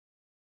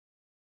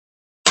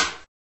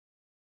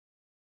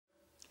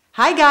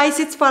Hi guys,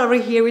 it's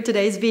Valerie here with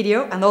today's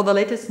video and all the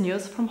latest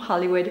news from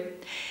Hollywood.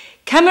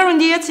 Cameron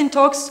Diaz in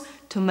talks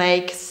to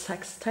make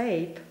sex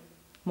tape.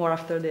 More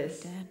after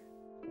this. Dad,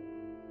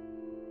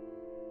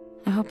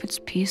 I hope it's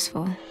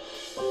peaceful,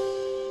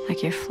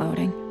 like you're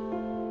floating.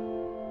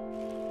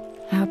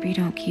 I hope you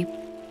don't keep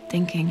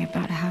thinking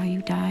about how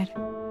you died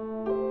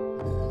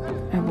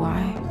or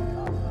why.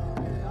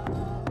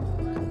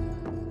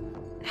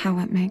 How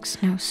it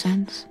makes no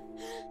sense.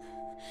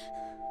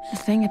 The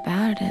thing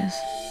about it is,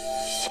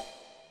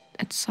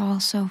 it's all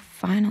so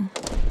final.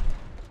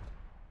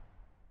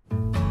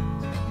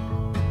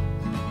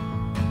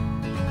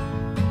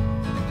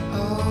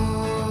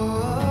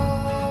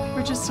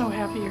 We're just so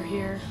happy you're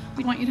here.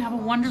 We want you to have a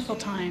wonderful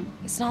time.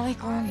 It's not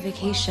like we're on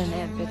vacation,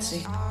 Aunt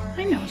Bitsy.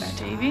 I know that,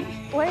 Davey.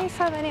 Where are you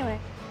from anyway?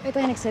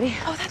 Atlantic City.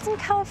 Oh, that's in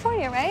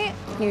California, right?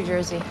 New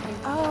Jersey.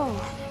 Oh,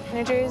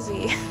 New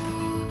Jersey.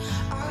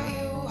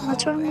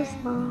 What's wrong with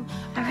Mom?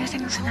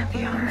 Everything's gonna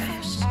be all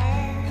right.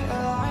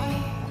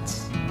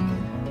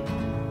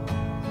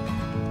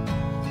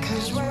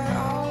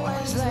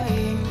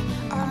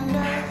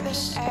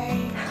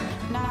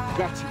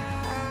 Got you.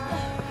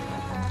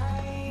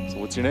 So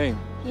what's your name?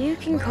 You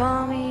can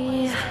call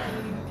me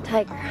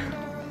Tiger.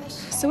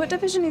 So what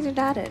division is your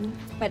dad in?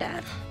 My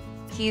dad.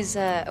 He's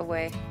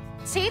away.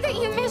 Say that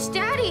you miss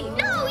Daddy.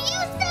 No,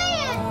 you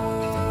say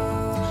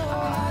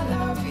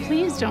it!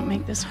 Please don't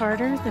make this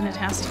harder than it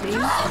has to be.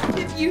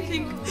 If you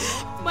think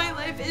my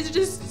life is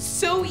just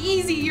so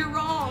easy, you're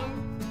wrong.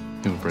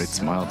 You have a bright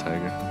smile,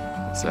 Tiger.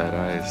 Sad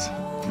eyes.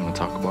 You want to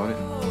talk about it?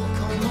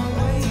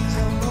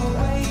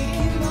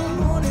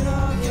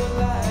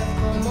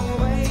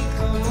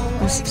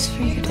 This is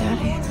for you,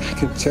 Daddy. I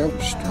can tell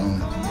you're strong.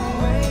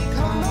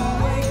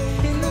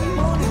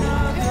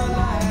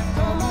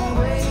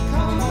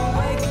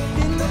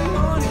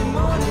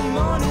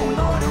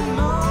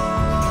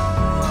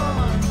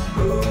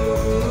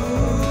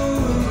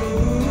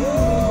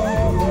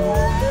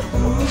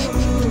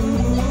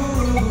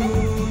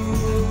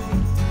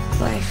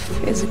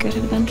 Life is a good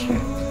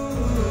adventure.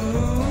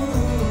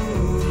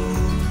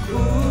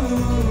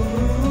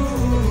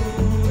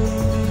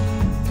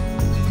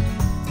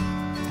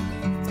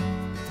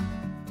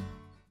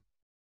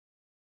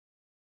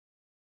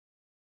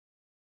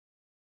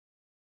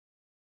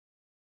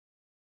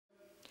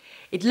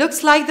 It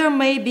looks like there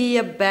may be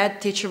a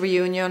bad teacher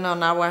reunion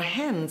on our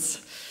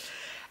hands,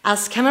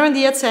 as Cameron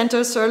Diaz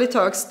enters early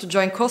talks to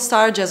join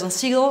co-star Jason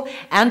Segel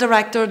and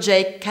director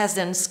Jake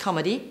Kasdan's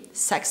comedy,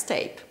 Sex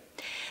Tape.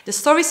 The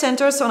story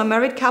centers on a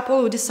married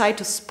couple who decide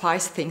to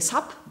spice things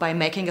up by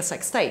making a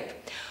sex tape.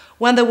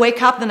 When they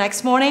wake up the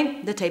next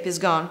morning, the tape is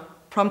gone,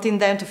 prompting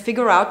them to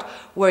figure out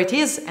where it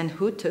is and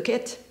who took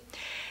it.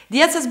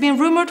 Diaz has been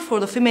rumored for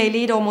the female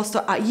lead almost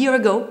a year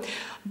ago,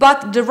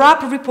 but the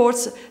Wrap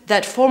reports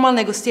that formal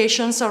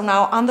negotiations are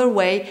now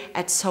underway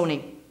at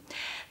Sony.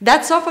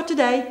 That's all for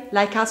today.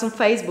 Like us on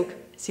Facebook.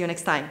 See you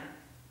next time.